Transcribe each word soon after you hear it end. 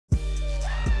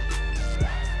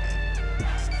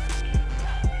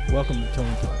Welcome to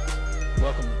Tone Talks.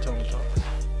 Welcome to Tone Talks.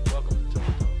 Welcome to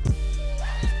Tone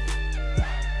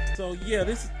Talks. So yeah,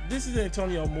 this is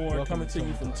Antonio Moore coming to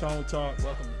you from Tone Talks.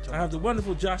 Welcome to Tone I have the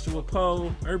wonderful Joshua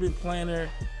Poe, urban planner,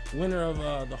 winner of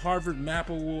the Harvard Map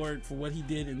Award for what he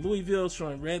did in Louisville,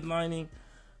 showing redlining.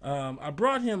 I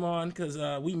brought him on because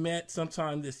we met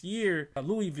sometime this year at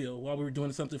Louisville while we were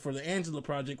doing something for the Angela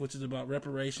Project, which is about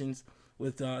reparations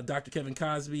with Dr. Kevin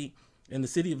Cosby in the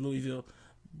city of Louisville.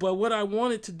 But what I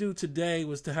wanted to do today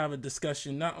was to have a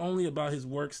discussion not only about his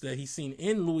works that he's seen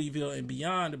in Louisville and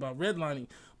beyond about redlining,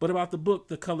 but about the book,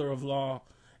 The Color of Law,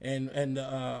 and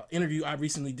the interview I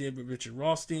recently did with Richard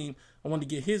Rothstein. I wanted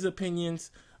to get his opinions.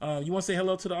 You want to say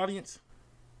hello to the audience?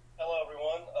 Hello,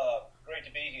 everyone. Great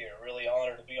to be here. Really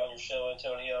honored to be on your show,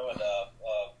 Antonio, and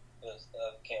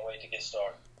can't wait to get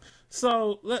started.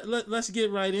 So let's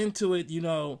get right into it. You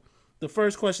know, the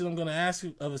first question I'm going to ask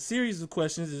you of a series of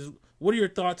questions is, what are your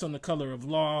thoughts on The Color of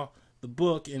Law, the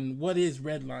book, and what is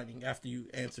redlining after you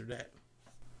answer that?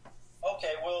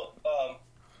 Okay, well,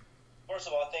 first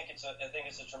of all, I think it's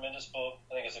a tremendous book.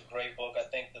 I think it's a great book. I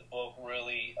think the book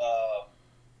really,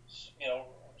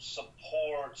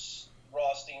 supports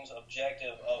Rothstein's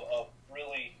objective of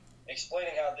really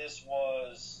explaining how these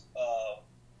were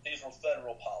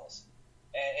federal policy.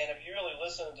 And if you really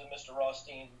listen to Mr.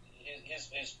 Rothstein,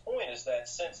 his point is that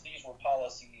since these were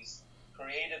policies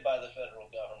created by the federal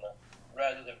government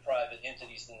rather than private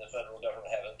entities, then the federal government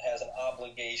has an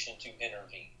obligation to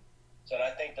intervene. So and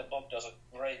I think the book does a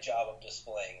great job of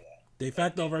displaying that. De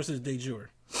facto versus de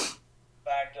jure.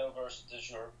 Facto versus de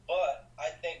jure. But I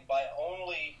think by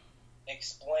only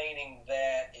explaining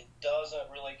that, it doesn't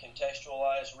really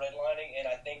contextualize redlining, and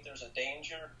I think there's a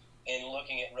danger in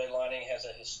looking at redlining as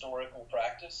a historical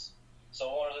practice.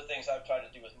 So one of the things I've tried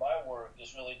to do with my work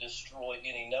is really destroy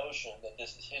any notion that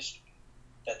this is history,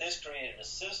 that this created a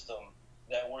system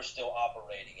that we're still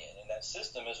operating in, and that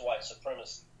system is white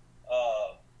supremacy.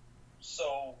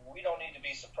 So we don't need to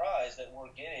be surprised that we're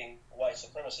getting white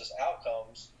supremacist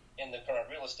outcomes in the current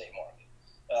real estate market.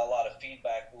 A lot of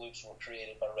feedback loops were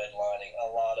created by redlining. A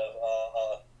lot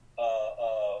of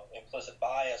implicit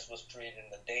bias was created in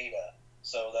the data,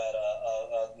 so that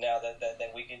now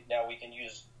we can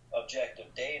use objective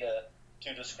data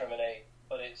to discriminate,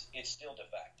 but it's still de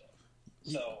facto.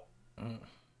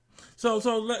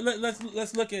 So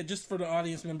let's look at, just for the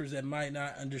audience members that might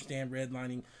not understand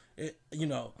redlining.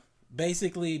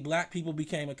 Basically, black people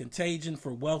became a contagion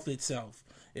for wealth itself.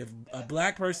 If a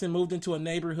black person moved into a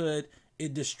neighborhood,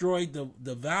 it destroyed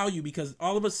the value, because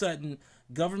all of a sudden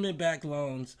government-backed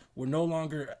loans were no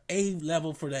longer A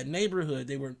level for that neighborhood.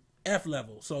 They were F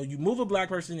level. So you move a black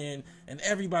person in and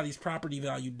everybody's property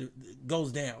value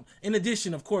goes down. In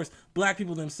addition, of course, black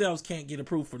people themselves can't get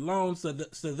approved for loans, so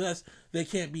thus they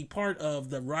can't be part of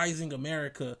the rising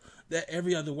America that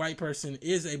every other white person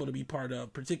is able to be part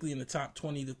of, particularly in the top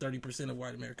 20 to 30% of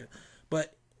white America.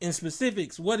 But in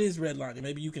specifics, what is redlining?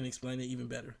 Maybe you can explain it even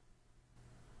better.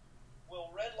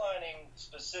 Well, redlining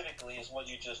specifically is what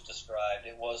you just described.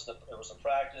 It was a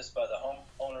practice by the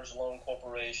Homeowners Loan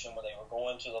Corporation when they were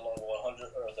going to the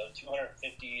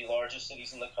 250 largest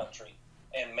cities in the country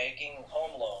and making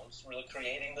home loans, really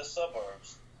creating the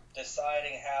suburbs,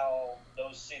 deciding how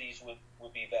those cities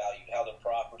would be valued, how the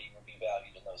property would be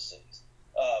valued in those cities.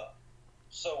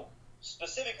 So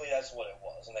specifically, that's what it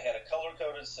was. And they had a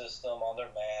color-coded system on their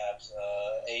maps,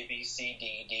 A, B, C,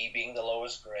 D, D being the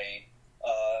lowest grade.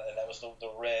 And that was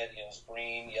the red, it was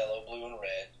green, yellow, blue, and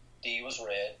red. D was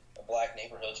red. The black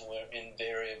neighborhoods were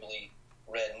invariably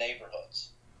red neighborhoods.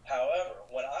 However,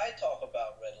 when I talk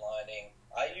about redlining,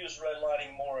 I use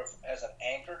redlining more as an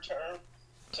anchor term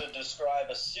to describe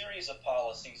a series of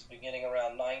policies beginning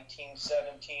around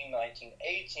 1917,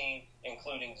 1918,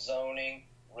 including zoning,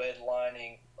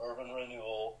 redlining, urban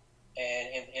renewal, and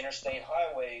in interstate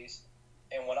highways.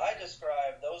 And when I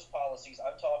describe those policies,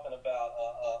 I'm talking about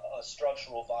a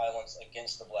structural violence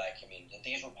against the black community.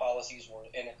 These were policies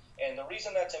and the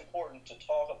reason that's important to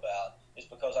talk about is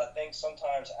because I think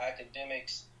sometimes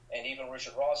academics and even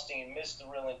Richard Rothstein miss the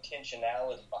real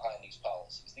intentionality behind these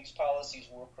policies. These policies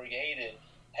were created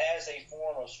as a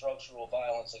form of structural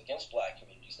violence against black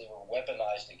communities. They were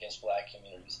weaponized against black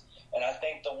communities. And I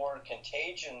think the word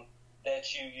contagion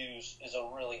that you use is a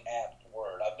really apt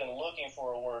word. I've been looking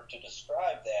for a word to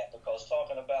describe that, because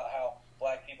talking about how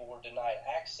black people were denied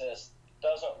access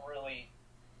doesn't really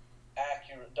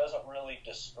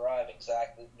describe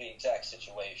the exact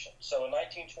situation. So in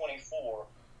 1924,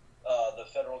 the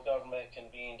federal government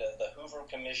convened the Hoover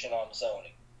Commission on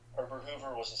Zoning. Herbert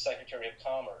Hoover was the Secretary of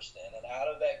Commerce then, and out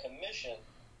of that commission,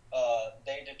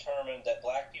 they determined that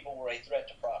black people were a threat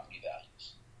to property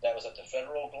values. That was at the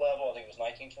federal level. I think it was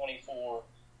 1924.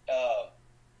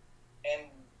 And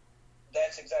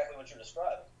that's exactly what you're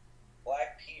describing.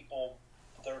 Black people,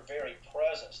 their very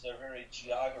presence, their very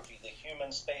geography, the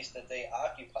human space that they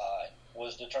occupy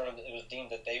was determined. It was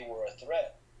deemed that they were a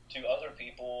threat to other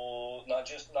people, not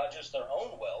just their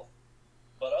own wealth,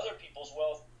 but other people's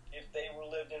wealth if they were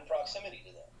lived in proximity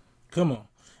to them. Come on.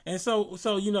 And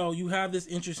so you have this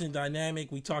interesting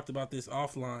dynamic. We talked about this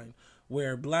offline,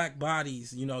 where black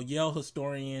bodies, Yale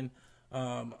historian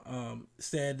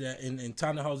said that in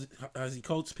Ta-Nehisi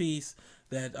Coates' piece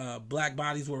that black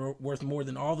bodies were worth more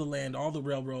than all the land, all the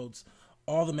railroads,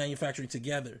 all the manufacturing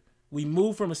together. We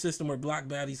moved from a system where black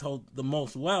bodies hold the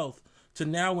most wealth to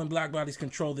now when black bodies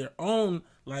control their own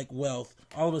wealth,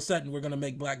 all of a sudden we're going to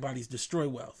make black bodies destroy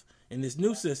wealth in this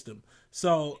new system.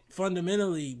 So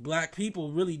fundamentally, black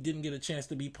people really didn't get a chance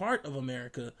to be part of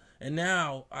America, and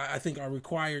now I think are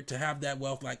required to have that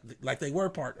wealth like they were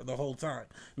part of the whole time.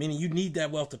 Meaning you need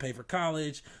that wealth to pay for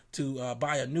college, to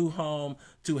buy a new home,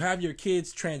 to have your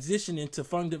kids transition into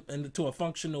a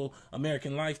functional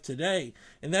American life today.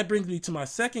 And that brings me to my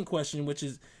second question, which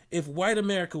is, if white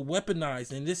America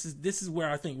weaponized, and this is where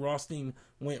I think Rothstein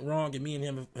went wrong, and me and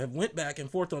him have went back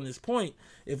and forth on this point.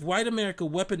 If white America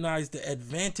weaponized the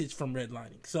advantage from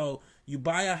redlining, so you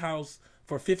buy a house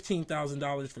for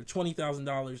 $15,000, for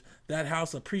 $20,000, that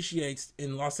house appreciates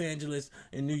in Los Angeles,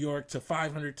 in New York, to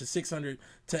 $500,000 to $600,000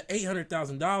 to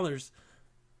 $800,000.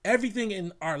 Everything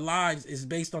in our lives is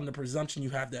based on the presumption you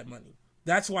have that money.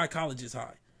 That's why college is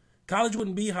high. College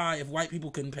wouldn't be high if white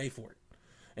people couldn't pay for it.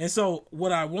 And so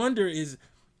what I wonder is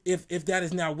if that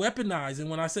is now weaponized, and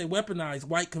when I say weaponized,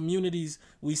 white communities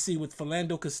we see with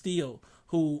Philando Castile,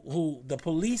 who the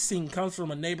policing comes from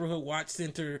a neighborhood watch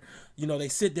center. They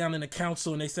sit down in a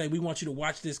council and they say, we want you to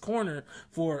watch this corner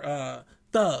for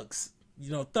thugs,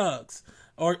 thugs.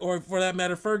 Or for that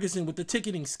matter, Ferguson with the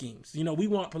ticketing schemes. We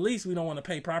want police, we don't want to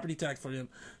pay property tax for them.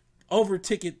 Over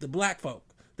ticket the black folk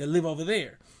that live over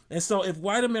there. And so if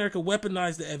white America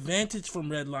weaponized the advantage from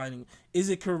redlining, is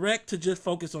it correct to just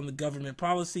focus on the government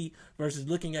policy versus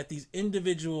looking at these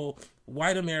individual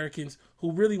white Americans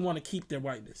who really want to keep their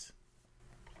whiteness?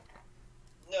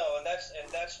 No, and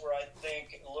that's where I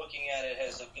think looking at it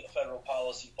as a federal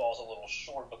policy falls a little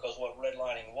short, because what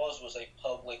redlining was a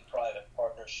public-private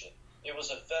partnership. It was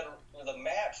the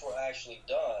maps were actually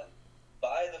done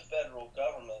by the federal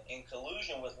government in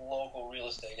collusion with local real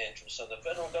estate interests. So the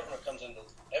federal government comes into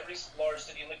every large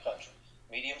city in the country,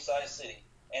 medium-sized city,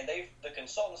 and the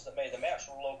consultants that made the maps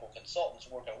were local consultants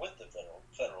working with the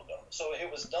federal government. So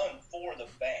it was done for the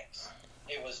banks.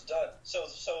 It was done. So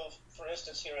for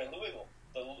instance, here in Louisville,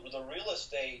 the real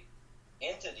estate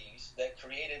entities that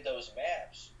created those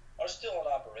maps are still in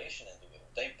operation in Louisville.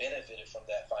 They benefited from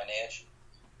that financially.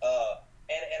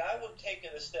 And I would take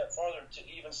it a step farther to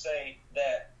even say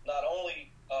that not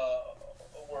only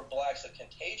were blacks a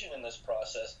contagion in this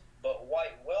process, but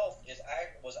white wealth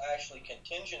was actually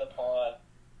contingent upon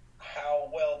how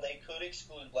well they could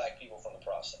exclude black people from the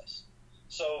process.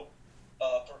 So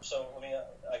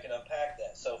I can unpack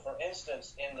that. So for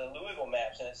instance, in the Louisville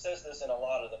maps, and it says this in a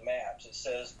lot of the maps, it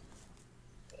says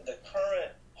the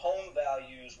current home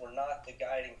values were not the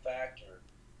guiding factor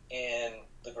in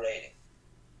the grading.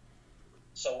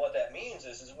 So what that means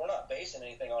is we're not basing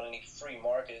anything on any free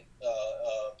market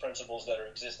principles that are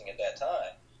existing at that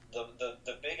time.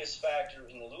 The biggest factor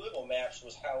in the Louisville maps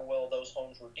was how well those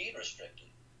homes were deed restricted.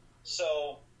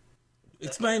 So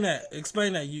explain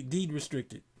that. You deed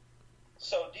restricted.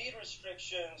 So deed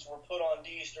restrictions were put on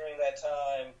deeds during that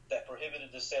time that prohibited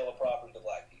the sale of property to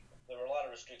black people. There were a lot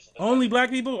of restrictions. Only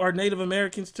black people, or Native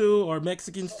Americans too, or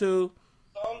Mexicans too?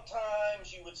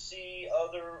 Sometimes you would see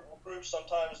other groups,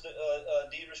 sometimes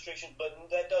deed restrictions, but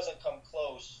that doesn't come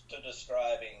close to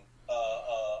describing.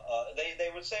 They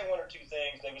would say one or two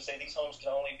things. They would say these homes can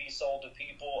only be sold to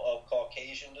people of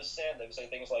Caucasian descent. They would say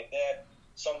things like that.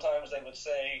 Sometimes they would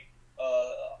say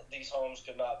this home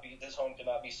could not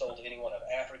be sold to anyone of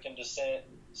African descent,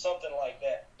 something like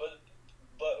that. But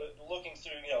looking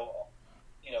through,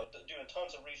 doing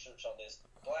tons of research on this,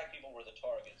 black people were the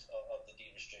targets of the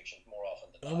deed restrictions more often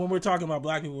than not. And when we're talking about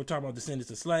black people, we're talking about descendants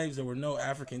of slaves. There were no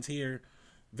Africans here.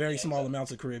 Very small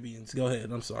amounts of Caribbeans. Go ahead.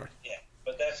 I'm sorry. Yeah,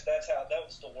 but that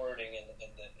was the wording in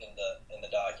the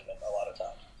document a lot of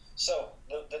times. So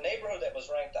the neighborhood that was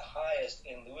ranked the highest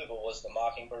in Louisville was the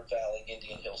Mockingbird Valley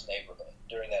Indian Hills neighborhood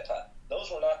during that time. Those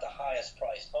were not the highest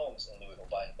priced homes in Louisville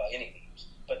by any means,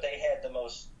 but they had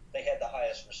the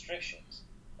highest restrictions.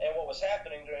 And what was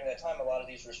happening during that time, a lot of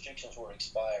these restrictions were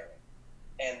expiring.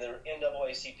 And and the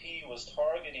NAACP was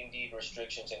targeting deed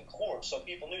restrictions in court. So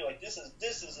people knew, like, this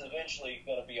is eventually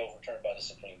going to be overturned by the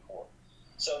Supreme Court.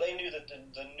 So they knew that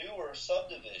the newer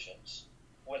subdivisions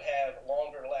would have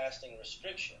longer-lasting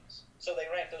restrictions. So they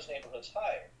ranked those neighborhoods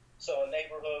higher. So a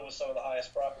neighborhood with some of the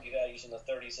highest property values in the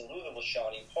 30s in Louisville was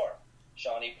Shawnee Park.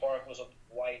 Shawnee Park was a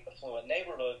white, affluent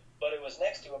neighborhood, but it was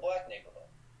next to a black neighborhood.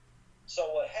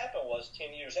 So what happened was,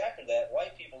 10 years after that,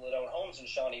 white people that own homes in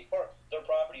Shawnee Park, their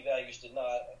property values did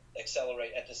not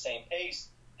accelerate at the same pace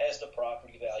as the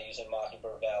property values in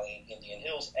Mockingbird Valley and Indian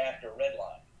Hills after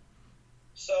Redlining.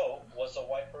 So what's a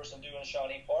white person do in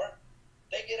Shawnee Park?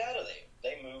 They get out of there.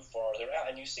 They move farther out.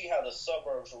 And you see how the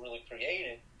suburbs were really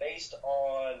created based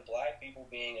on black people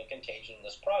being a contagion in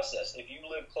this process. If you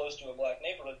live close to a black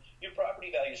neighborhood, your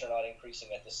property values are not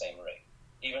increasing at the same rate.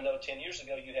 Even though 10 years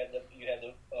ago you had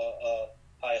the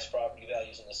highest property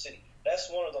values in the city. That's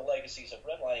one of the legacies of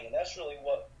redlining, and that's really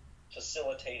what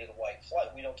facilitated white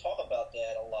flight. We don't talk about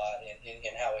that a lot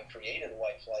in how it created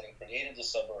white flight and created the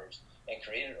suburbs and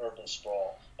created urban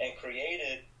sprawl and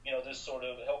created, this sort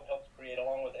of helped create,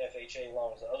 along with FHA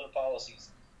loans and other policies,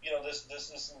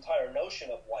 this entire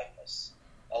notion of whiteness.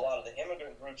 A lot of the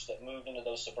immigrant groups that moved into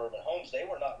those suburban homes, they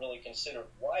were not really considered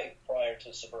white prior to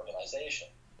suburbanization.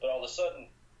 But all of a sudden,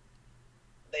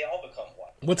 they all become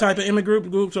white. What type of immigrant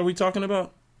groups are we talking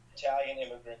about? Italian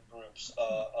immigrant groups,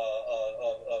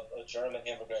 German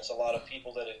immigrants, a lot of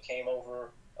people that had came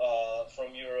over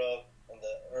from Europe in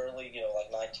the early,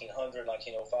 like 1900,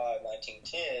 1905,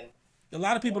 1910. A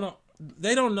lot of people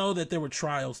don't know that there were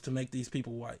trials to make these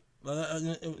people white.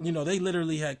 They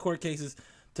literally had court cases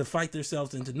to fight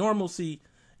themselves into normalcy,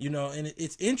 and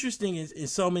it's interesting in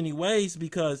so many ways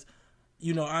because,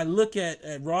 I look at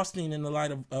Rothstein in the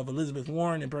light of Elizabeth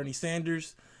Warren and Bernie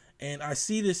Sanders, and I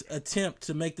see this attempt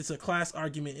to make this a class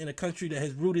argument in a country that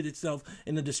has rooted itself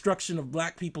in the destruction of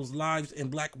black people's lives and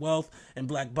black wealth and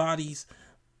black bodies,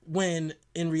 when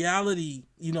in reality,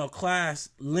 class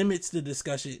limits the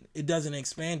discussion. It doesn't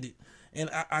expand it. And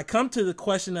I come to the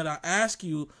question that I ask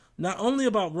you, not only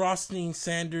about Rothstein,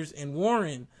 Sanders, and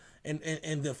Warren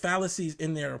and the fallacies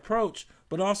in their approach,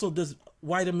 but also, does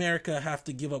white America have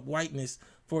to give up whiteness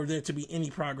for there to be any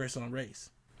progress on race?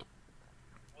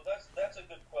 Well, that's a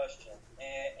good question.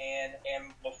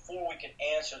 And before we can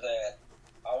answer that,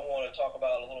 I want to talk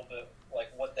about a little bit like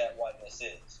what that whiteness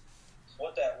is.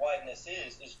 What that whiteness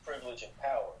is privilege and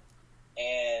power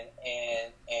and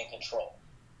control.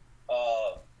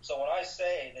 So when I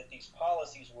say that these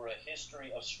policies were a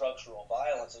history of structural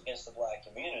violence against the black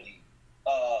community,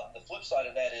 the flip side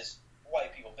of that is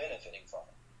white people benefiting from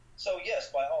it. So yes,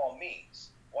 by all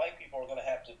means, white people are going to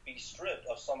have to be stripped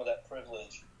of some of that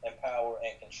privilege and power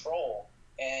and control,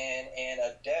 and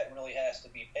a debt really has to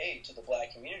be paid to the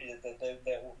black community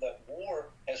that war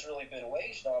has really been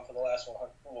waged on for the last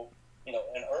 100,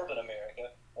 in urban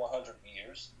America, 100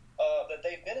 years, that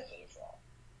they've benefited from.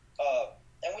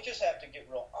 And we just have to get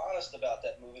real honest about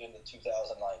that moving into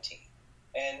 2019.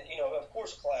 And, of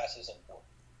course, class is important.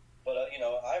 But,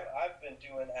 I've been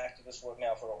doing activist work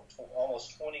now for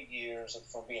almost 20 years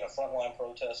from being a frontline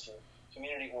protester,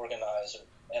 community organizer,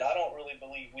 and I don't really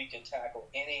believe we can tackle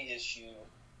any issue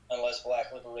unless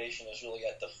black liberation is really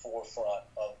at the forefront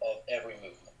of every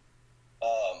movement.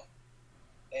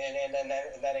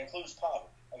 And that includes poverty.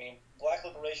 I mean, black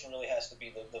liberation really has to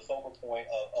be the focal point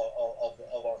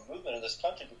of our movement in this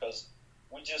country, because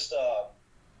we just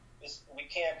we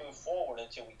can't move forward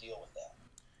until we deal with that.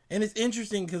 And it's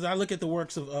interesting because I look at the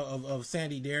works of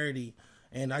Sandy Darity,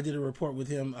 and I did a report with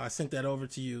him. I sent that over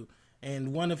to you.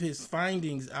 And one of his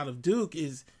findings out of Duke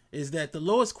is that the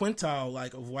lowest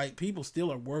quintile of white people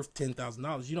still are worth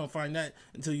 $10,000. You don't find that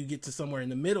until you get to somewhere in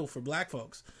the middle for black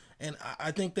folks. And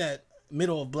I think that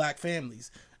middle of black families.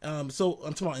 So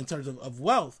I'm talking about in terms of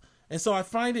wealth. And so I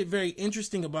find it very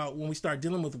interesting about when we start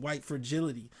dealing with white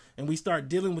fragility and we start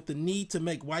dealing with the need to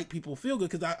make white people feel good,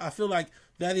 because I feel like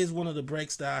that is one of the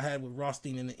breaks that I had with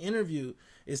Rothstein in the interview,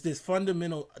 is this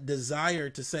fundamental desire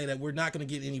to say that we're not going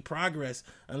to get any progress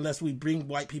unless we bring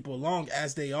white people along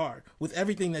as they are with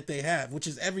everything that they have, which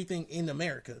is everything in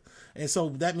America. And so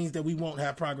that means that we won't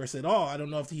have progress at all. I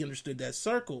don't know if he understood that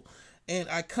circle. And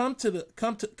I come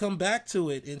back to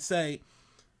it and say,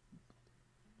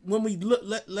 when we look,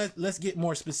 let's get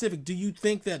more specific. Do you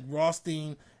think that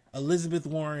Rothstein, Elizabeth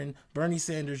Warren, Bernie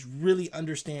Sanders really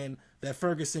understand that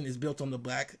Ferguson is built on the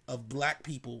back of black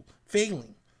people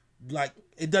failing? Like,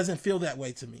 it doesn't feel that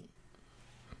way to me.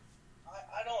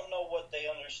 I don't know what they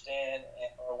understand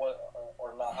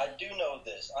or not. I do know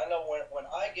this. I know when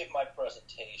I give my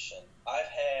presentation, I've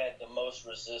had the most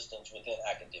resistance within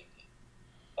academia.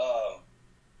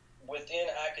 within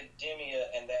academia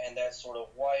and that sort of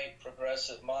white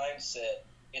progressive mindset,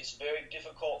 it's very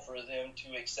difficult for them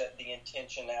to accept the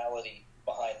intentionality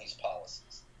behind these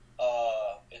policies.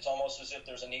 It's almost as if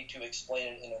there's a need to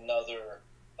explain it in another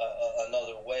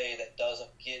way that doesn't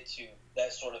get to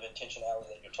that sort of intentionality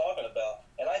that you're talking about.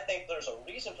 And I think there's a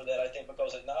reason for that. I think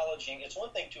because it's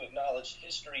one thing to acknowledge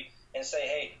history and say,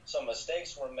 hey, some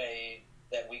mistakes were made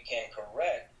that we can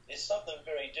correct. It's something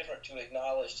very different to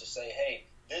acknowledge, to say, hey,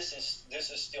 this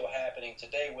is still happening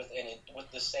today with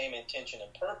the same intention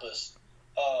and purpose.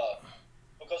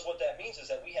 Because what that means is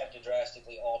that we have to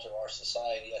drastically alter our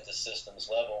society at the systems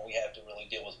level, and we have to really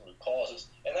deal with root causes,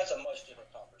 and that's a much different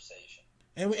conversation.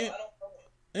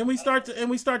 And we start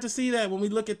to see that when we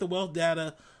look at the wealth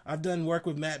data. I've done work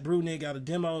with Matt Brunig out of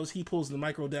Demos. He pulls the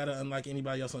micro data unlike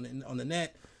anybody else on the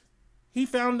net. He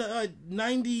found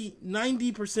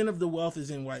 90% of the wealth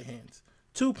is in white hands.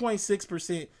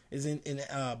 2.6% is in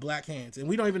black hands, and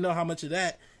we don't even know how much of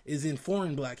that is in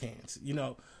foreign black hands. You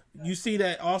know, you see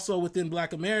that also within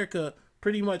Black America.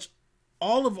 Pretty much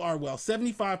all of our wealth,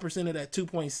 75% of that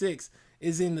 2.6,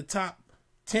 is in the top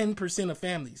 10% of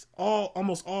families.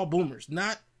 Almost all boomers,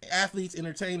 not athletes,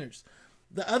 entertainers.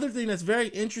 The other thing that's very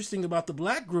interesting about the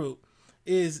black group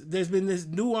is there's been this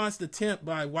nuanced attempt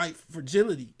by white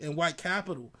fragility and white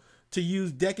capital to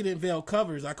use decadent veil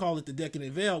covers. I call it the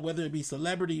decadent veil, whether it be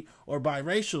celebrity or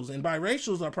biracials. And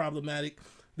biracials are problematic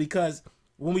because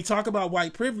when we talk about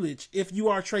white privilege, if you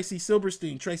are Tracy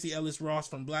Silberstein, Tracy Ellis Ross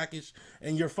from Blackish,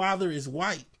 and your father is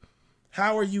white,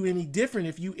 how are you any different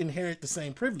if you inherit the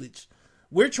same privilege?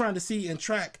 We're trying to see and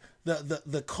track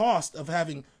the cost of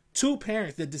having two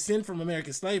parents that descend from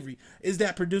American slavery. Is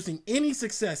that producing any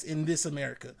success in this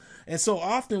America? And so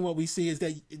often what we see is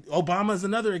that Obama is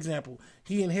another example.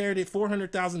 He inherited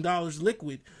 $400,000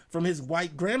 liquid from his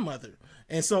white grandmother.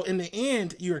 And so in the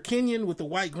end, you're a Kenyan with a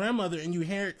white grandmother and you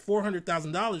inherit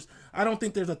 $400,000. I don't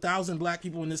think there's 1,000 black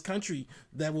people in this country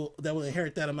that will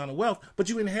inherit that amount of wealth, but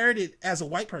you inherit it as a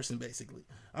white person, basically.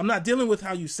 I'm not dealing with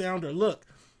how you sound or look.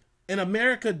 And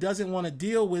America doesn't want to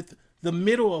deal with the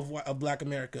middle of Black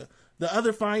America. The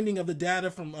other finding of the data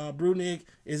from Brunig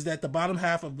is that the bottom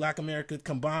half of Black America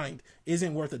combined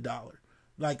isn't worth $1.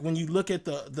 Like when you look at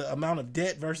the amount of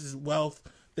debt versus wealth,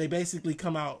 they basically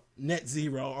come out net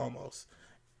zero almost.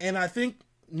 And I think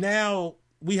now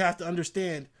we have to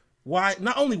understand why,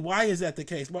 not only why is that the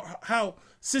case, but how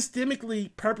systemically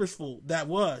purposeful that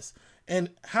was. And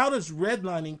how does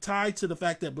redlining tie to the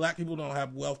fact that black people don't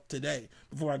have wealth today?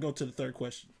 Before I go to the third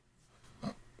question.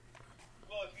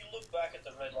 Well, if you look back at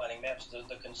the redlining maps, the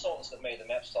consultants that made the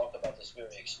maps talk about this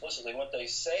very explicitly. What they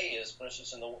say is, for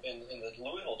instance, in the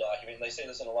Louisville document, and they say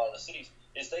this in a lot of the cities,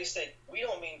 is they say, we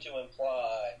don't mean to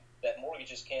imply that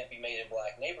mortgages can't be made in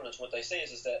black neighborhoods. What they say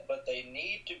is that, but they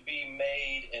need to be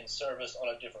made and serviced on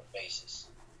a different basis.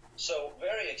 So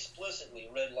very explicitly,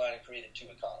 redlining created two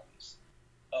economies.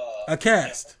 A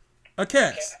caste. Yeah,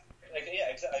 exactly.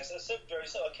 Very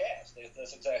so, a caste.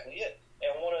 That's exactly it.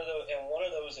 And one of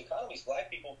those economies, black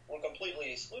people were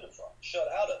completely excluded from, shut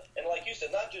out of. And like you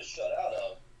said, not just shut out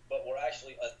of, but were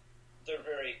actually their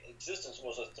very existence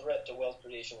was a threat to wealth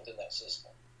creation within that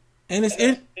system. And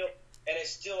it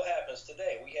still happens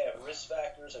today. We have risk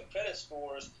factors and credit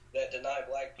scores that deny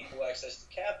black people access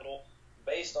to capital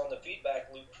based on the feedback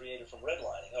loop created from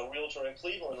redlining. A realtor in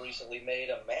Cleveland recently made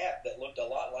a map that looked a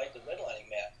lot like the redlining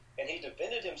map, and he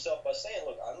defended himself by saying,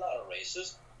 look, I'm not a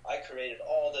racist. I created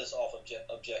all this off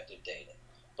objective data.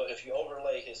 But if you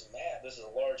overlay his map, this is the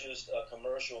largest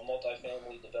commercial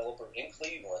multifamily developer in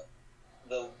Cleveland.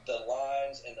 The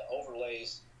lines and the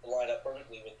overlays line up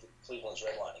perfectly with Cleveland's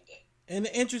redlining data. And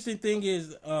the interesting thing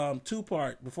is,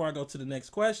 two-part, before I go to the next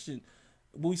question,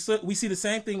 we see the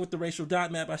same thing with the racial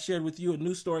dot map. I shared with you a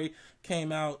news story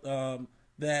came out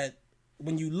that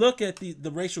when you look at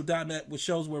the racial dot map, which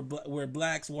shows where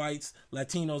blacks, whites,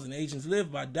 Latinos, and Asians live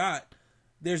by dot,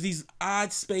 there's these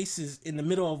odd spaces in the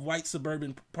middle of white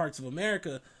suburban parts of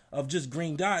America of just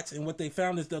green dots. And what they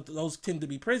found is that those tend to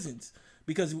be prisons.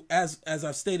 Because as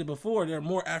I've stated before, there are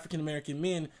more African-American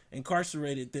men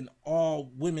incarcerated than all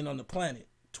women on the planet.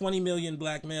 20 million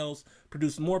black males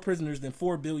produce more prisoners than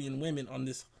 4 billion women on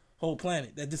this whole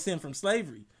planet that descend from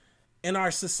slavery. And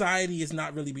our society is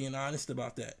not really being honest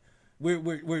about that.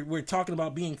 We're talking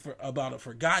about about a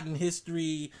forgotten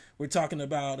history. We're talking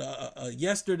about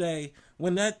yesterday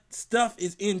when that stuff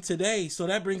is in today. So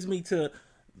that brings me to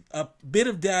a bit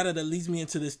of data that leads me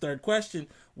into this third question.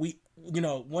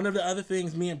 One of the other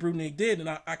things me and Brunig did, and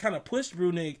I kind of pushed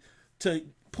Brunig to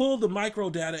pull the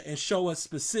micro data and show us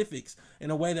specifics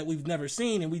in a way that we've never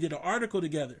seen. And we did an article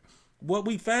together. What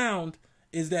we found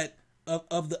is that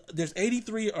there's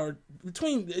 83 or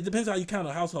between, it depends how you count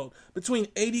a household, between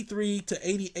 83 to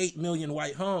 88 million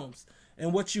white homes.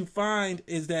 And what you find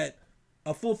is that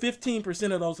a full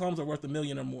 15% of those homes are worth $1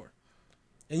 million or more.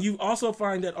 And you also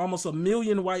find that almost 1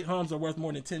 million white homes are worth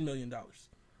more than $10 million.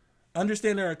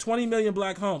 Understand there are 20 million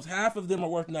black homes. Half of them are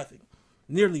worth nothing,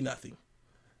 nearly nothing.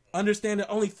 Understand that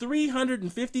only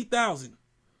 350,000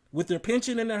 with their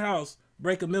pension in their house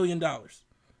break $1 million.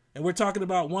 And we're talking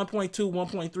about 1.2,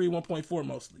 1.3, 1.4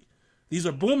 mostly. These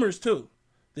are boomers too.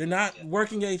 They're not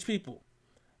working age people.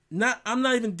 I'm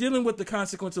not even dealing with the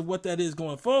consequence of what that is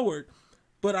going forward,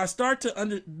 but I start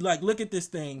to look at this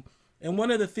thing, and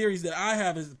one of the theories that I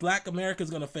have is Black America is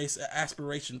going to face an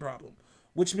aspiration problem,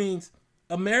 which means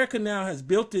America now has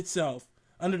built itself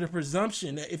under the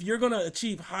presumption that if you're going to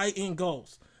achieve high-end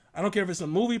goals, I don't care if it's a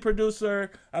movie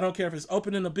producer, I don't care if it's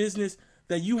opening a business,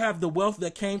 that you have the wealth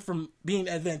that came from being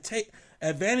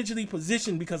advantageously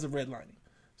positioned because of redlining.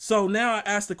 So now I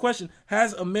ask the question,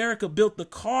 has America built the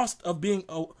cost of being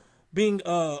a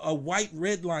white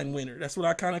redline winner, that's what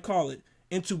I kind of call it,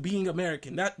 into being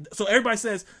American? So everybody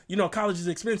says, college is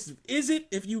expensive. Is it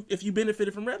if you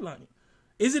benefited from redlining?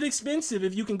 Is it expensive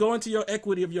if you can go into your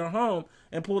equity of your home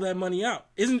and pull that money out?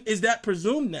 Is that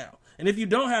presumed now? And if you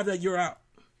don't have that, you're out.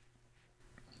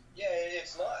 Yeah,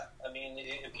 it's not. I mean,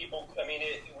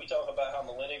 we talk about how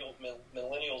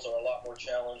millennials are a lot more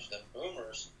challenged than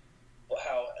boomers. But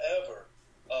however,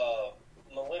 white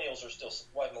millennials are still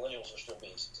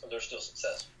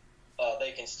successful.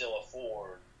 They can still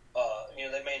afford.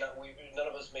 They may not. None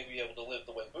of us may be able to live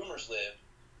the way boomers lived,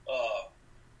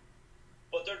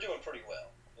 but they're doing pretty well.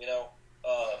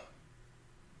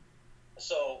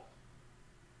 So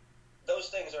those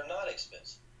things are not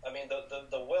expensive. I mean,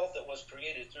 the wealth that was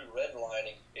created through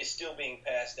redlining is still being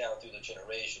passed down through the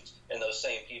generations, and those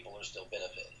same people are still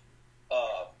benefiting.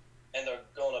 And they're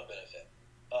going to benefit.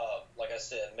 Like I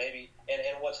said, maybe,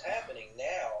 and what's happening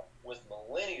now with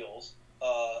millennials,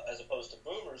 as opposed to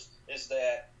boomers, is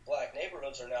that black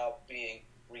neighborhoods are now being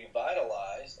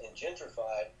revitalized and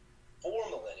gentrified for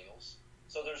millennials.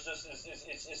 So there's just,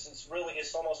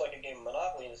 it's almost like a game of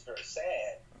Monopoly, and it's very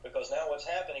sad, because now what's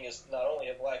happening is not only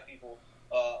have black people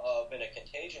been a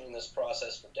contagion in this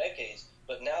process for decades,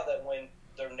 but now that when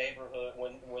their neighborhood,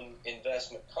 when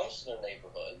investment comes to their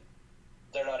neighborhood,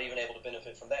 they're not even able to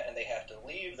benefit from that, and they have to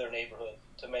leave their neighborhood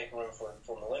to make room for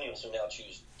millennials who now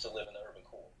choose to live in the urban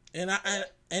core.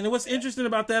 And what's interesting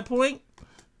about that point?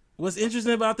 Poe,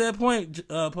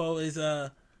 is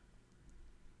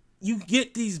you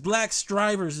get these black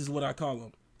strivers, is what I call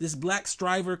them. This black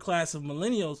striver class of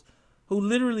millennials who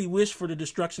literally wish for the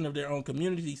destruction of their own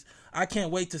communities. I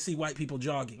can't wait to see white people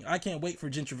jogging. I can't wait for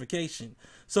gentrification.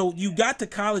 So you got to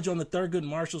college on the Thurgood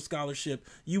Marshall Scholarship.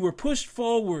 You were pushed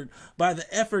forward by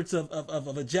the efforts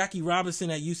of a Jackie Robinson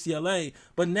at UCLA.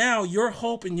 But now your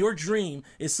hope and your dream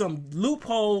is some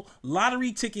loophole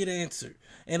lottery ticket answer.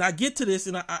 And I get to this,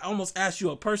 and I almost ask you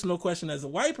a personal question as a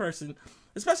white person,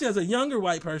 especially as a younger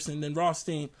white person than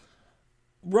Rothstein.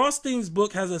 Rothstein's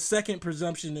book has a second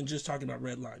presumption than just talking about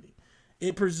redlining.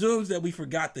 It presumes that we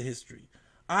forgot the history.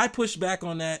 I pushed back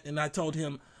on that, and I told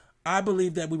him I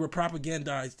believe that we were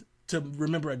propagandized to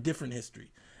remember a different history.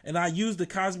 And I used the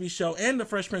Cosby Show and the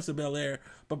Fresh Prince of Bel-Air,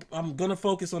 but I'm going to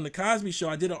focus on the Cosby Show.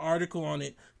 I did an article on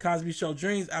it, Cosby Show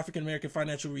Dreams, African American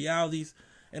Financial Realities,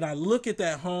 and I look at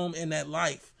that home and that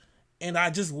life, and I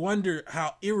just wonder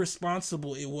how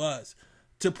irresponsible it was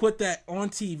to put that on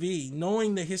TV,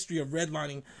 knowing the history of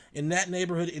redlining in that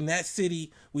neighborhood, in that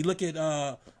city. We look at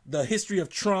the history of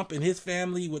Trump and his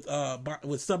family with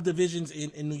subdivisions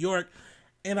in New York.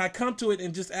 And I come to it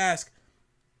and just ask,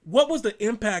 what was the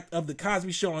impact of the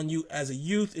Cosby Show on you as a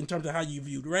youth in terms of how you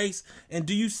viewed race? And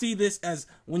do you see this as,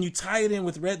 when you tie it in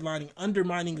with redlining,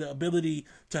 undermining the ability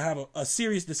to have a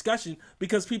serious discussion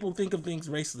because people think of things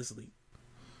racelessly?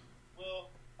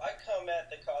 I come at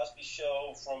the Cosby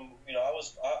Show from,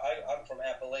 I'm from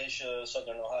Appalachia,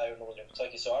 Southern Ohio, Northern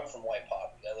Kentucky, so I'm from white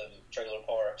poverty. I lived in trailer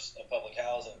parks and public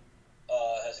housing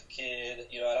as a kid,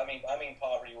 and I mean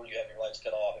poverty where you have your lights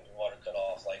cut off and your water cut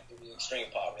off, like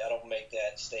extreme poverty. I don't make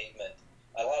that statement.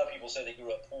 A lot of people say they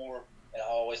grew up poor, and I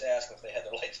always ask them if they had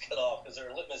their lights cut off, because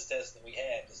they're a litmus test that we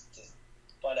had to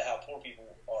find out how poor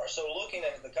people are. So looking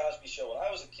at the Cosby Show when I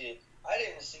was a kid, I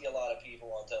didn't see a lot of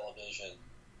people on television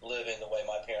living the way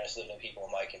my parents lived and people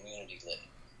in my community lived,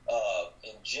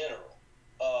 in general.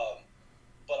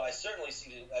 But I certainly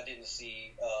didn't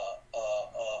see,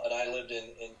 and I lived in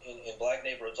black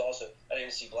neighborhoods also. I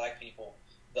didn't see black people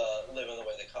living the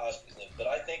way the Cosbys lived. But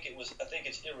I think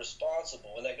it's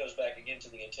irresponsible, and that goes back again to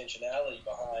the intentionality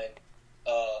behind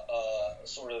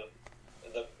sort of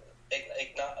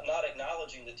not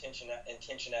acknowledging the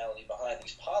intentionality behind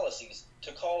these policies,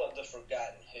 to call it the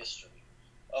forgotten history,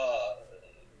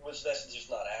 which that's just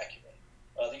not accurate.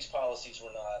 These policies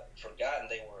were not forgotten;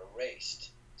 they were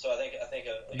erased. So I think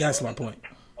that's my point.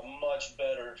 A much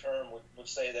better term would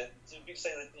say that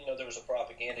there was a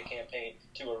propaganda campaign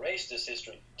to erase this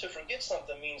history. To forget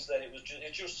something means that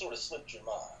it just sort of slipped your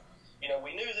mind.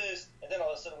 We knew this, and then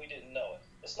all of a sudden we didn't know it.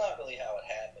 It's not really how it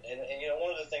happened. And one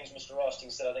of the things Mr.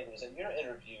 Rothstein said, I think it was in your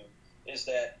interview, is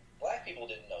that black people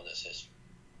didn't know this history.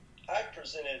 I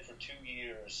presented for 2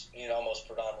 years in almost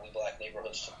predominantly black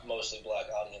neighborhoods to mostly black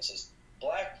audiences.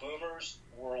 Black boomers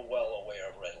were well aware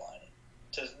of redlining.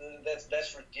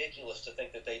 That's ridiculous to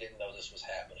think that they didn't know this was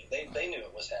happening. They knew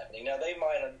it was happening. Now they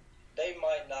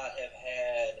might not have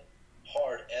had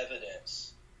hard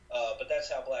evidence, but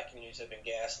that's how black communities have been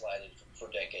gaslighted for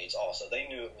decades. Also, they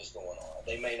knew it was going on.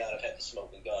 They may not have had the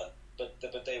smoking gun,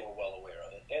 but they were well aware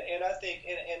of it. And I think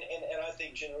and I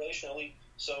think generationally,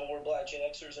 so were black Gen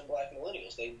Xers and black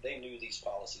millennials. They knew these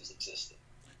policies existed.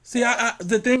 See,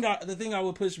 the thing I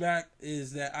would push back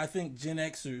is that I think Gen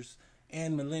Xers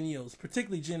and millennials,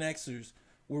 particularly Gen Xers,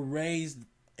 were raised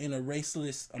in a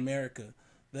raceless America.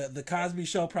 The Cosby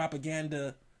Show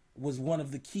propaganda was one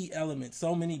of the key elements.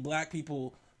 So many black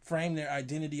people framed their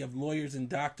identity of lawyers and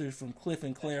doctors from Cliff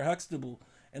and Claire Huxtable.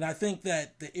 And I think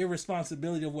that the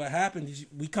irresponsibility of what happened is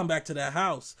we come back to that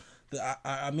house.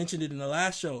 I mentioned it in the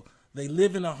last show. They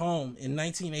live in a home in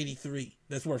 1983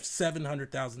 that's worth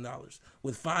 $700,000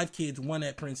 with 5 kids, 1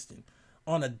 at Princeton,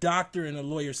 on a doctor and a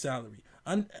lawyer salary.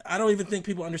 I don't even think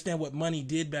people understand what money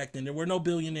did back then. There were no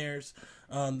billionaires.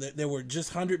 There were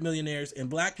just 100 millionaires. And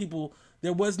black people,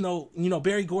 there was no,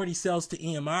 Berry Gordy sells to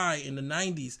EMI in the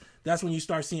 90s. That's when you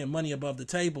start seeing money above the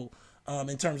table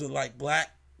in terms of like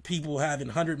black people having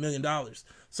 $100 million.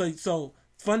 So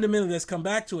fundamentally, let's come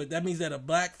back to it. That means that a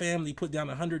black family put down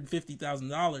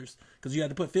 $150,000 because you had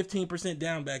to put 15%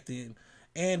 down back then.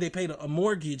 And they paid a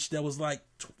mortgage that was like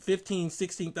 $15,000,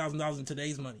 $16,000 in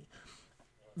today's money.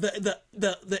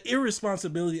 The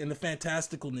irresponsibility and the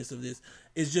fantasticalness of this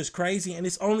is just crazy, and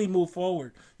it's only moved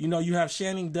forward. You have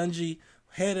Shannon Dungy,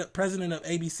 president of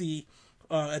ABC,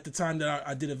 at the time that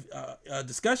I did a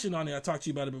discussion on it. I talked to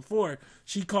you about it before.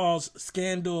 She calls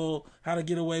Scandal, How to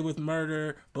Get Away with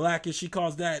Murder, Blackish. She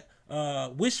calls that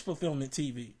wish fulfillment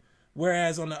TV.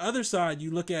 Whereas on the other side, you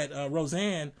look at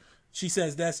Roseanne. She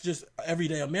says that's just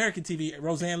everyday American TV.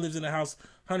 Roseanne lives in a house,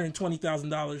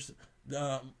 $120,000.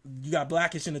 You got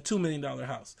Blackish in a $2 million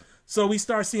house. So we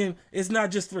start seeing it's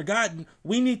not just forgotten.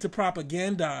 We need to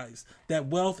propagandize that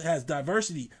wealth has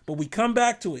diversity, but we come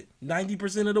back to it.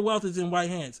 90% of the wealth is in white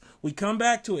hands. We come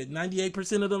back to it.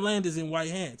 98% of the land is in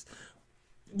white hands.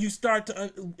 You start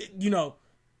to,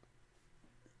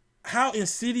 how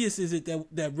insidious is it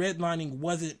that redlining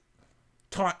wasn't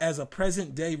taught as a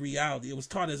present day reality? It was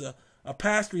taught as a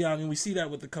past reality, and we see that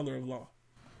with The Color of Law.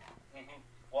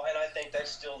 Well, and I think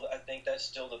that's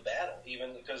still the battle,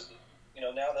 even because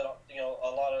now that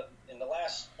a lot of in the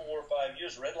last 4 or 5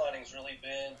 years, redlining's really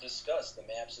been discussed. The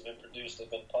maps have been produced, they've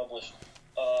been published,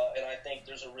 and I think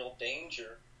there's a real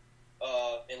danger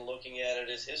in looking at it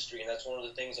as history, and that's one of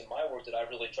the things in my work that I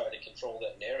really try to control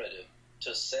that narrative.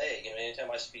 To say,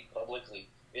 anytime I speak publicly,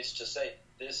 it's to say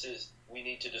we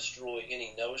need to destroy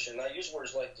any notion. And I use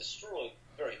words like destroy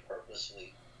very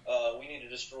purposely. We need to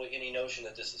destroy any notion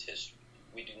that this is history.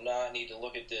 We do not need to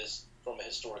look at this from a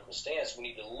historical stance. We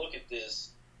need to look at this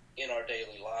in our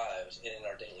daily lives and in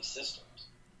our daily systems.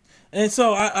 And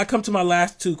so I come to my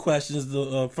last 2 questions.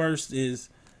 The first is,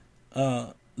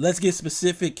 let's get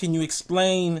specific. Can you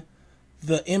explain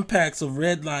the impacts of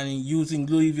redlining using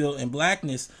Louisville and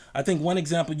blackness? I think one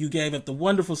example you gave at the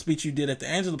wonderful speech you did at the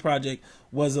Angela Project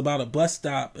was about a bus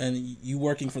stop and you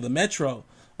working for the Metro.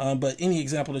 But any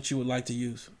example that you would like to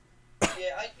use?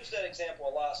 Yeah, I use that example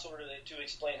a lot, sort of to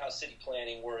explain how city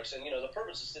planning works. And the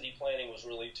purpose of city planning was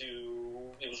really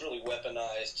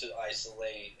weaponized to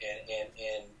isolate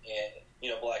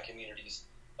and black communities.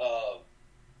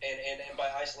 And by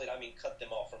isolate, I mean cut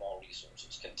them off from all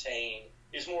resources. Contain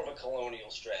is more of a colonial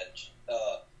strategy,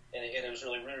 and it was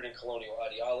really rooted in colonial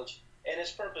ideology. And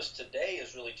its purpose today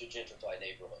is really to gentrify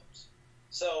neighborhoods.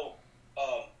 So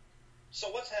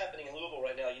what's happening in Louisville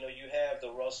right now? You have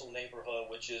the Russell neighborhood,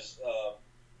 which is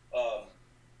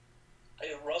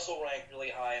Russell ranked really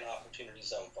high in opportunity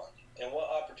zone funding. And what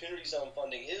opportunity zone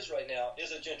funding is right now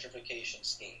is a gentrification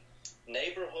scheme.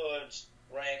 Neighborhoods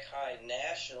rank high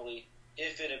nationally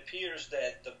if it appears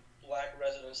that the black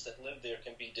residents that live there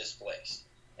can be displaced.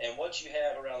 And what you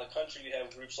have around the country, you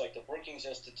have groups like the Brookings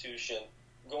Institution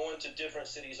going to different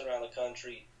cities around the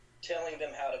country, telling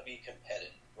them how to be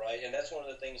competitive, right? And that's one of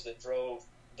the things that drove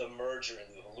the merger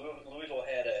in Louisville. Louisville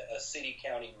had a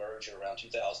city-county merger around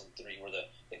 2003 where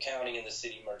the county and the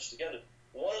city merged together.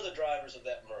 One of the drivers of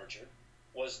that merger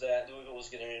was that Louisville was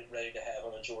getting ready to have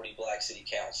a majority black city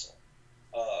council.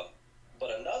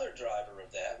 But another driver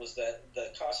of that was that the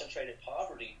concentrated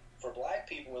poverty for black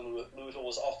people in Louisville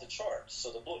was off the charts. So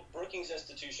the Brookings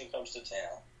Institution comes to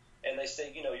town, and they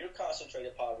say, you know, your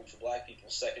concentrated poverty for black people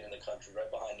is second in the country, right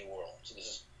behind New Orleans. So this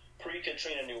is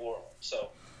pre-Katrina New Orleans. So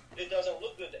it doesn't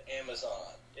look good to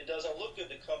Amazon. It doesn't look good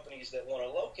to companies that want to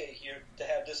locate here to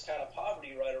have this kind of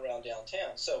poverty right around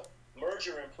downtown. So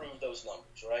merger improved those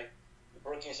numbers, right? The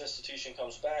Brookings Institution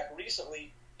comes back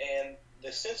recently, and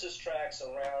the census tracts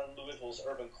around Louisville's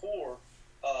urban core,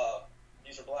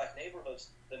 these are black neighborhoods,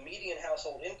 the median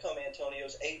household income, Antonio,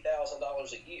 is $8,000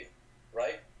 a year,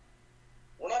 right?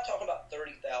 We're not talking about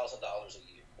 $30,000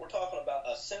 a year. We're talking about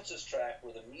a census tract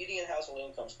where the median household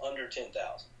income is under $10,000.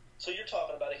 So you're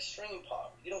talking about extreme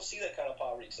poverty. You don't see that kind of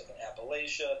poverty except in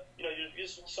Appalachia. You know, you're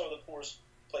some of the poorest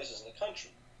places in the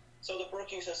country. So the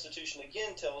Brookings Institution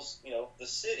again tells, you know, the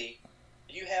city,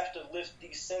 you have to lift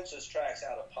these census tracts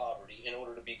out of poverty in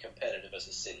order to be competitive as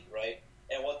a city, right?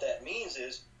 And what that means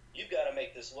is you've got to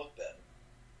make this look better.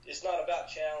 It's not about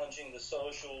challenging the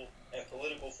social and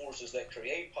political forces that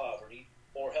create poverty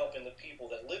or helping the people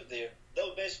that live there.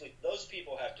 Though basically, those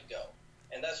people have to go.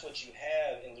 And that's what you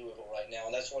have in Louisville right now.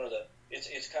 And that's one of the,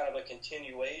 it's kind of a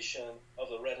continuation of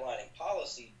the redlining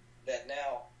policy that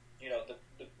now, you know,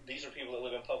 these are people that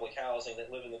live in public housing,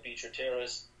 that live in the Beecher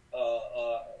Terrace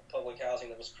public housing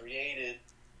that was created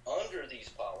under these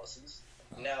policies.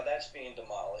 Now that's being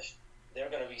demolished. They're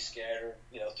going to be scattered,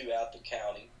 you know, throughout the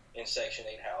county in Section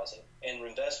 8 housing, and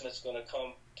investment's going to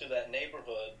come to that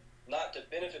neighborhood, not to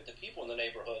benefit the people in the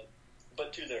neighborhood,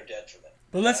 but to their detriment.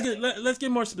 But let's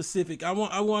get more specific. I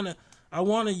want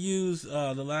to use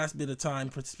the last bit of time,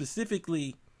 but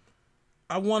specifically,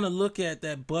 I want to look at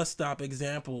that bus stop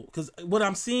example, because what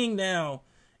I'm seeing now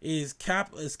is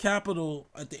capital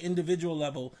at the individual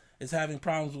level is having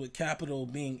problems with capital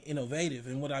being innovative.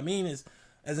 And what I mean is,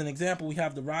 as an example, we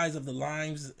have the rise of the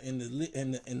Limes and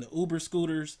the Uber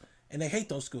scooters, and they hate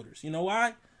those scooters. You know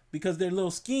why? Because their little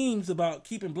schemes about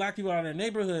keeping black people out of their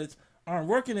neighborhoods aren't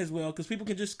working as well, because people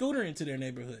can just scooter into their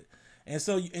neighborhood. And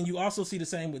so, and you also see the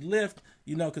same with Lyft,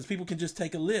 you know, because people can just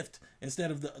take a Lyft instead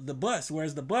of the bus.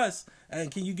 Whereas the bus, and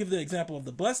can you give the example of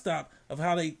the bus stop of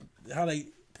how they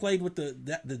played with the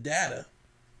data?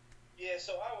 Yeah,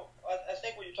 so I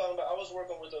think what you're talking about, I was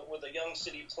working with a young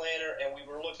city planner, and we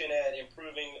were looking at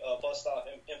improving bus stop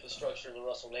infrastructure in the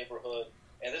Russell neighborhood.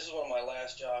 And this is one of my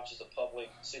last jobs as a public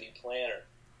city planner.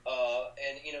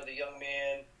 And you know, the young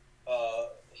man,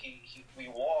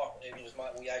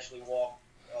 we actually walked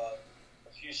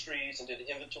a few streets and did an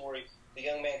inventory. The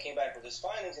young man came back with his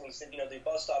findings, and he said, you know, the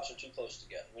bus stops are too close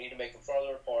together. We need to make them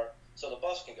farther apart so the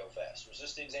bus can go faster. Is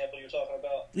this the example you're talking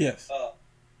about? Yes.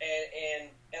 And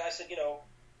I said, you know,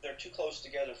 they're too close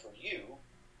together for you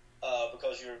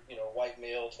because you're, you know, white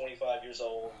male, 25 years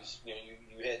old.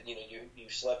 You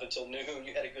slept until noon.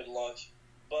 You had a good lunch.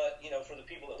 But you know, for the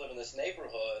people that live in this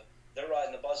neighborhood, they're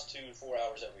riding the bus 2 to 4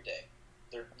 hours every day.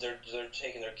 They're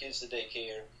taking their kids to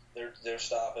daycare. They're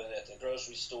stopping at the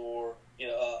grocery store. You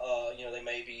know, they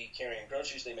may be carrying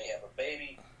groceries. They may have a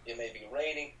baby. It may be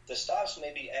raining. The stops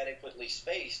may be adequately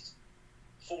spaced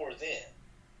for them.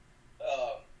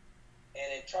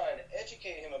 And in trying to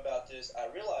educate him about this, I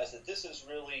realized that this is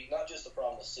really not just a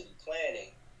problem with city planning,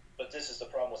 but this is the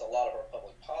problem with a lot of our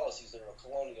public policies. There are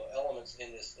colonial elements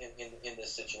in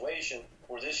this situation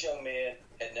where this young man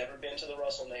had never been to the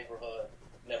Russell neighborhood,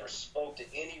 never spoke to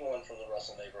anyone from the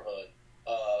Russell neighborhood,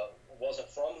 wasn't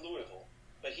from Louisville,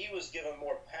 but he was given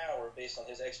more power based on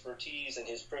his expertise and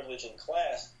his privilege in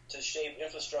class to shape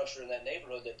infrastructure in that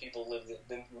neighborhood that people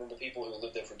than the people who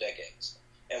lived there for decades.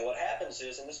 And what happens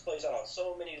is, and this plays out on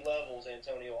so many levels,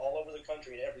 Antonio, all over the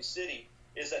country in every city,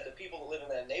 is that the people that live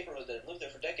in that neighborhood that have lived there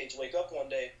for decades wake up one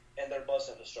day and their bus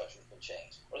infrastructure has been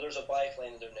changed, or there's a bike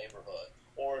lane in their neighborhood,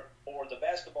 or the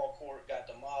basketball court got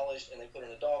demolished and they put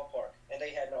in a dog park, and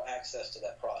they had no access to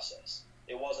that process.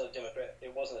 It wasn't a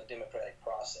democratic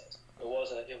process. It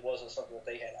wasn't something that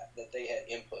they had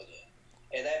input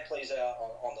in, and that plays out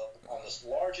on this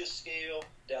largest scale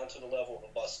down to the level of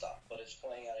a bus stop. But it's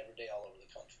playing out every day all over the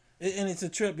country. And it's a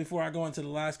trip. Before I go into the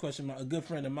last question, a good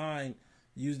friend of mine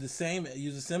used a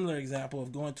similar example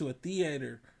of going to a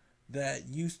theater that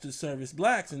used to service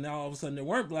blacks, and now all of a sudden there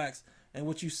weren't blacks. And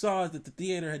what you saw is that the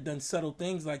theater had done subtle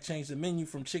things like change the menu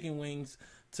from chicken wings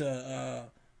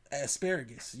to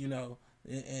asparagus, you know,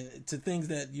 and to things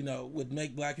that, you know, would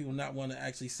make black people not want to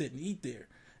actually sit and eat there.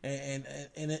 And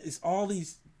it's all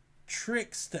these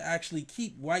tricks to actually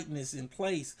keep whiteness in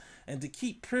place and to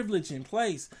keep privilege in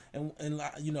place, and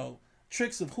you know,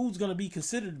 tricks of who's going to be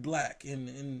considered black,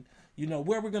 and you know,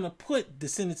 where we're going to put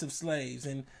descendants of slaves,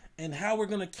 and how we're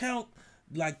going to count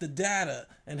like the data,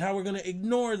 and how we're going to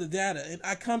ignore the data. And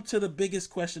I come to the biggest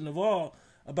question of all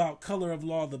about Color of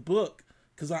Law, the book,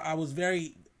 because I was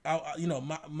very, you know,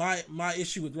 my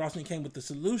issue with Rothstein came with the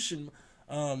solution,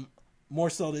 more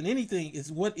so than anything,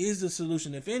 is what is the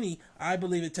solution, if any. I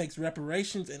believe it takes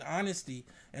reparations and honesty,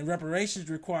 and reparations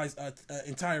requires an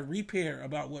entire repair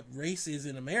about what race is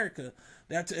in America.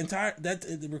 That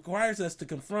it requires us to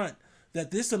confront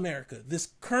that this America,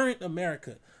 this current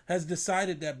America, has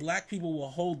decided that black people will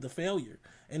hold the failure.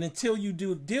 And until you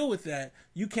do deal with that,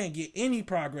 you can't get any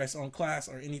progress on class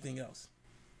or anything else.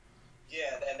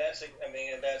 Yeah, and that's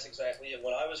exactly it.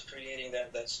 When I was creating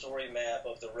that story map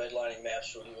of the redlining map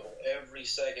for Louisville, every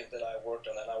second that I worked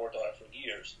on that, and I worked on it for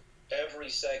years, every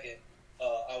second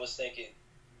I was thinking,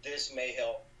 this may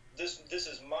help. This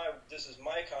is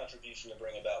my contribution to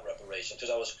bring about reparation,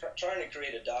 because I was trying to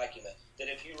create a document that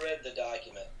if you read the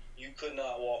document, you could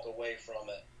not walk away from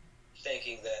it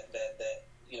thinking that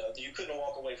you know, you couldn't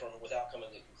walk away from it without coming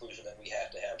to the conclusion that we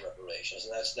have to have reparations,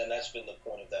 and that's been the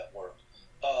point of that work.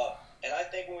 And I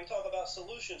think when we talk about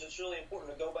solutions, it's really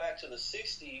important to go back to the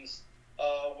 60s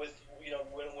with, you know,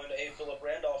 when A. Philip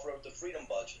Randolph wrote the Freedom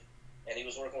Budget, and he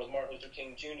was working with Martin Luther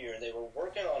King Jr., and they were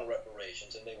working on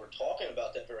reparations, and they were talking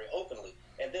about that very openly.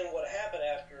 And then what happened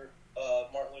after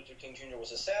Martin Luther King Jr.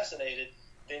 was assassinated,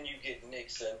 then you get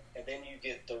Nixon, and then you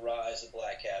get the rise of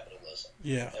black capitalism,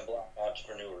 and black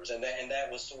entrepreneurs, and that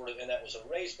was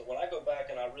a race. But when I go back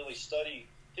and I really study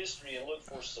history and look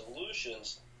for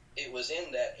solutions, it was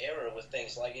in that era with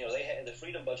things like, you know, they had the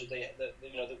Freedom Budget, they had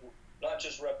not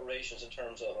just reparations in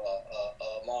terms of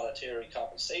monetary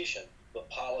compensation, but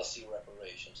policy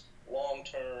reparations,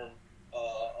 long-term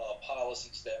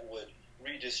policies that would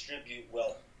redistribute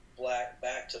wealth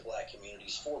back to black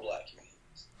communities for black communities.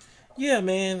 Yeah,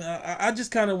 man, I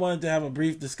just kind of wanted to have a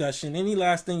brief discussion. Any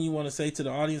last thing you want to say to the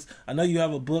audience? I know you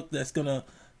have a book that's going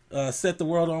to set the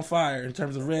world on fire in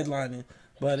terms of redlining,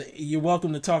 but you're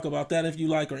welcome to talk about that if you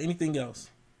like, or anything else.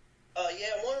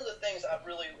 Yeah, one of the things I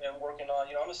really am working on,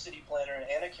 you know, I'm a city planner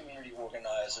and a community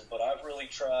organizer, but I've really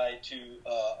tried to,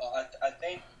 I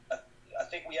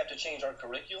think we have to change our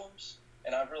curriculums,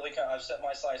 and I've set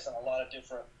my sights on a lot of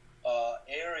different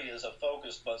areas of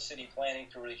focus, but city planning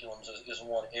curriculums is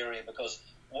one area, because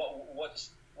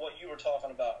what you were talking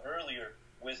about earlier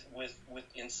with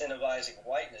incentivizing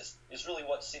whiteness is really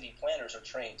what city planners are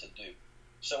trained to do.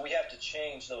 So we have to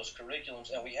change those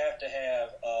curriculums, and we have to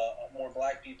have more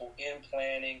black people in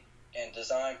planning and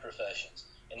design professions.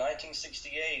 In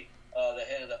 1968, the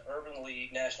head of the Urban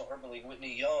League, National Urban League,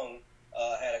 Whitney Young,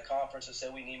 had a conference that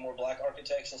said we need more black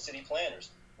architects and city planners.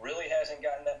 Really hasn't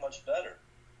gotten that much better.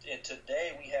 And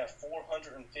today we have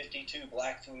 452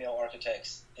 black female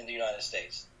architects in the United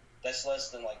States. That's less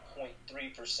than like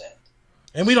 0.3%.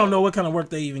 And we don't know what kind of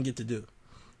work they even get to do,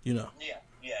 you know. Yeah,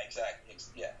 exactly.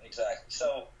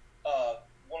 So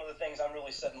one of the things I'm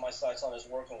really setting my sights on is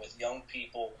working with young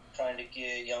people, trying to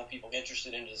get young people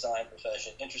interested in the design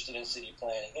profession, interested in city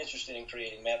planning, interested in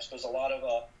creating maps, because a lot of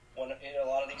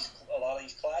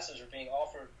these classes are being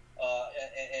offered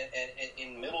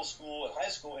in middle school and high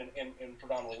school in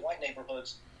predominantly white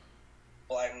neighborhoods.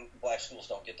 Black schools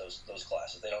don't get those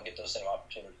classes. They don't get those same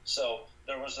opportunities. So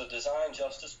there was a design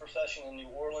justice profession in New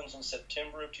Orleans in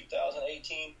September of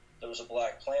 2018. There was a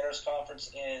Black Planners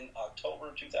Conference in October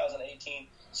of 2018.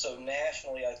 So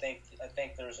nationally, I think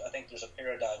there's a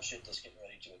paradigm shift that's getting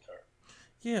ready to occur.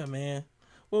 Yeah, man.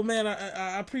 Well, man,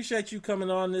 I appreciate you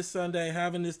coming on this Sunday,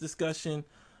 having this discussion.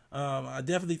 I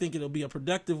definitely think it'll be a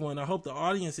productive one. I hope the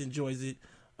audience enjoys it.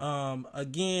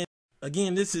 Again,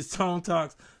 this is Tone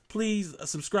Talks. Please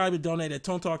subscribe and donate at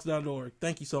tonetalks.org.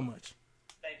 Thank you so much.